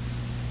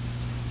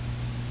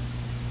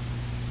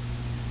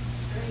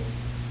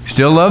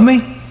 Still love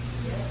me?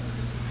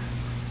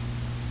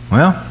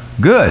 Well,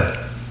 good.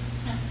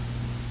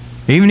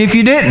 Even if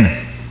you didn't,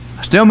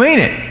 I still mean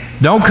it.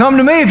 Don't come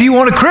to me if you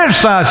want to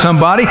criticize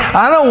somebody.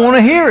 I don't want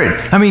to hear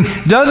it. I mean,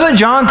 doesn't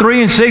John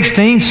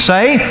 3:16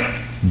 say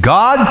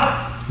God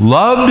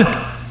loved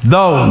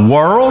the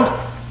world?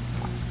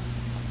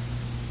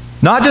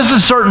 Not just a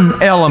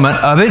certain element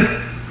of it.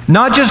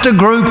 Not just a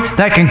group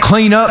that can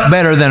clean up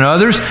better than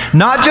others.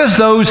 Not just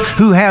those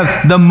who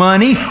have the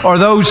money or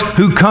those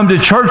who come to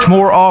church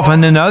more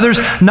often than others.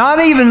 Not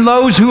even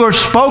those who are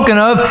spoken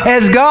of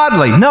as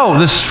godly. No,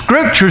 the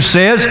Scripture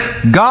says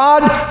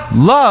God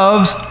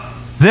loves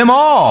them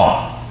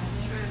all.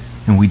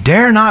 And we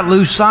dare not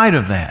lose sight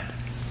of that.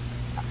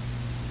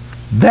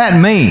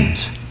 That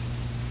means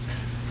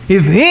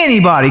if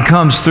anybody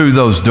comes through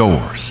those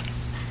doors,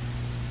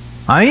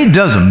 I mean, it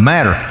doesn't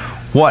matter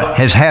what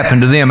has happened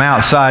to them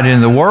outside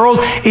in the world.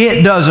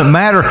 It doesn't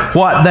matter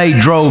what they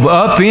drove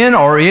up in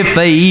or if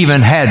they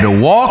even had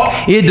to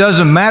walk. It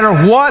doesn't matter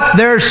what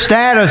their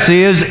status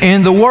is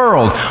in the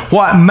world.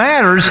 What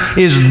matters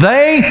is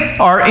they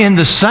are in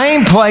the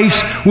same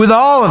place with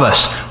all of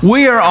us.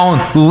 We are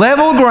on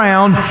level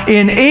ground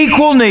in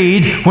equal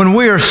need when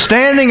we are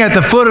standing at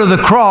the foot of the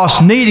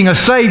cross needing a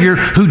Savior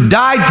who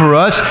died for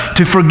us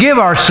to forgive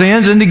our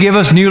sins and to give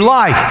us new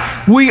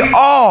life. We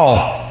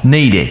all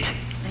need it.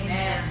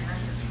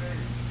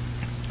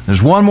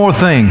 There's one more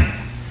thing,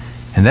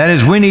 and that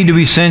is we need to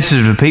be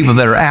sensitive to people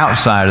that are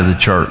outside of the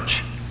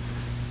church,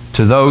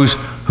 to those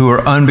who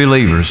are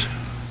unbelievers.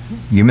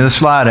 Give me the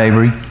slide,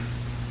 Avery.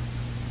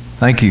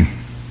 Thank you.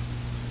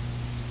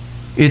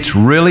 It's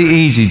really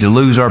easy to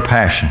lose our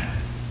passion,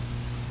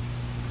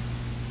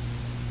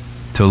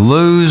 to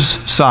lose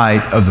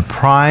sight of the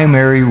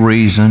primary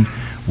reason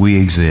we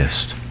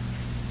exist.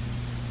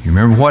 You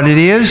remember what it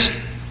is?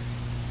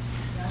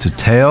 To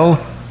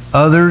tell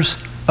others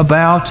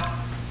about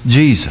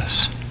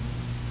Jesus.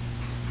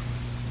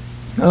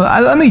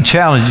 Let me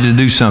challenge you to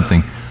do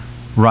something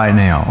right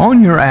now.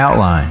 On your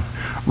outline,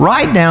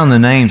 write down the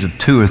names of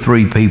 2 or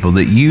 3 people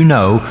that you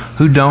know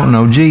who don't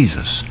know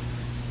Jesus.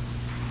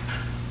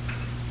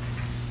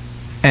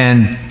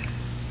 And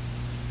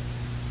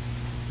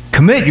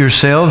commit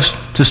yourselves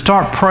to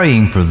start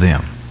praying for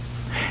them.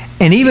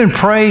 And even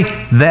pray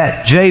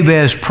that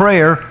Jabez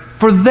prayer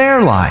for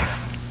their life.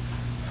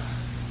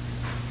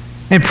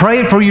 And pray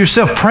it for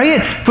yourself. Pray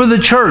it for the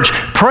church.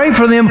 Pray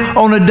for them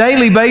on a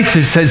daily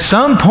basis at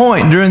some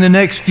point during the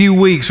next few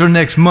weeks or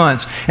next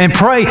months. And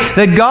pray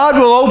that God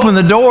will open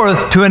the door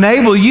to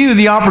enable you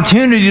the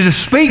opportunity to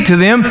speak to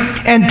them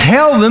and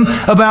tell them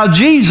about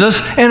Jesus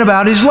and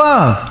about His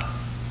love.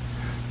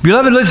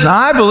 Beloved, listen,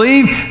 I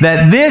believe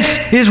that this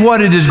is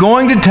what it is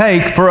going to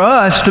take for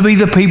us to be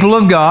the people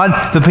of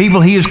God, the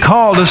people He has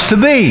called us to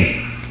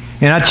be.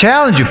 And I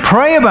challenge you,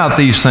 pray about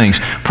these things.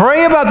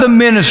 Pray about the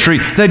ministry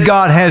that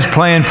God has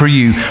planned for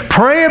you.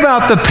 Pray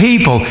about the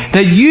people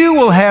that you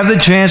will have the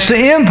chance to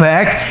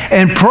impact.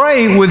 And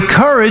pray with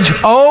courage,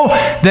 oh,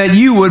 that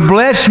you would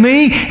bless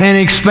me and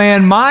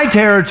expand my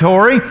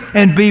territory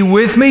and be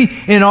with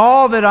me in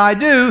all that I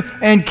do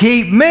and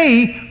keep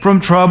me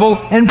from trouble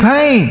and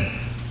pain.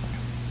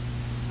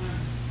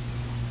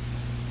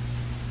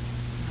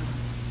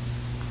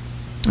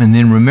 And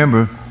then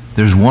remember,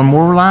 there's one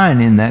more line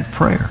in that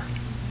prayer.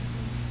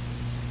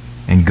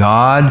 And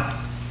God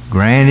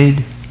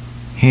granted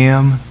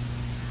him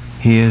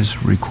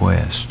his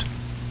request.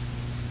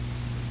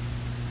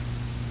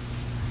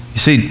 You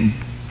see,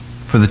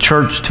 for the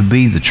church to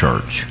be the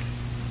church,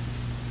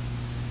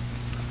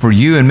 for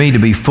you and me to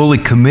be fully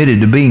committed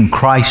to being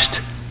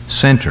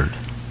Christ-centered,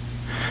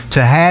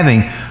 to having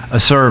a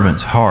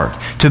servant's heart,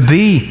 to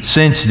be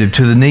sensitive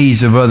to the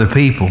needs of other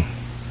people,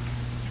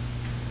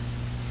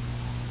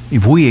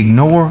 if we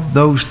ignore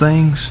those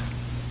things,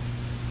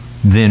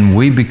 then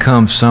we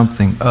become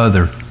something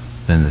other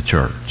than the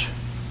church.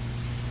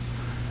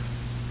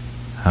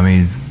 I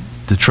mean,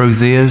 the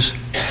truth is,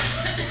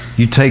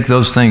 you take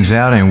those things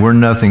out and we're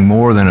nothing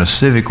more than a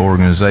civic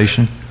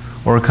organization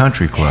or a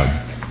country club.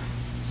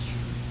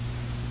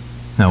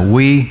 Now,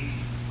 we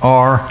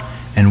are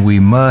and we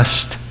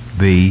must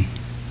be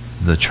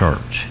the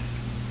church.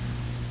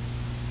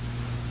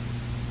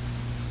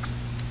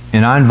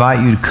 And I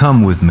invite you to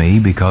come with me,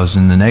 because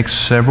in the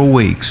next several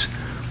weeks,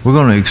 we're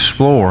going to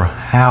explore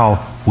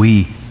how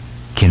we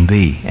can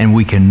be, and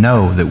we can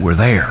know that we're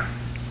there.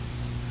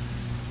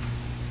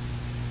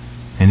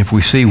 And if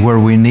we see where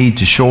we need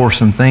to shore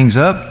some things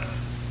up,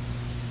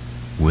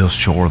 we'll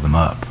shore them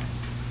up.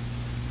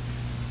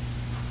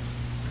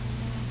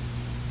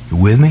 You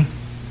with me?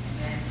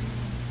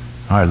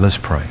 All right, let's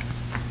pray.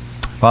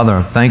 Father,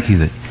 I thank you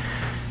that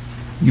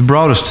you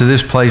brought us to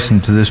this place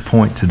and to this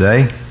point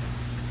today.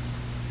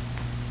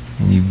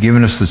 And you've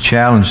given us the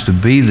challenge to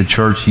be the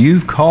church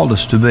you've called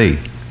us to be.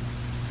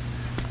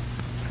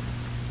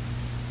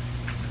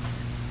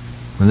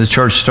 When this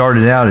church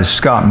started out as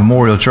Scott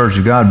Memorial Church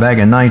of God back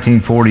in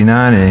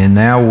 1949, and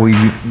now we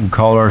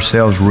call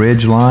ourselves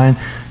Ridgeline,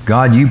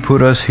 God, you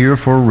put us here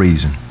for a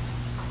reason.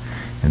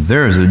 And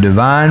there is a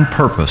divine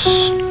purpose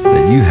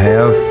that you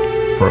have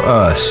for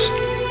us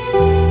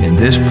in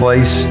this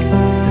place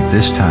at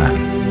this time.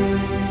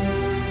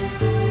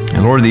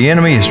 And Lord, the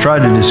enemy has tried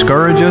to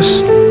discourage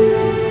us.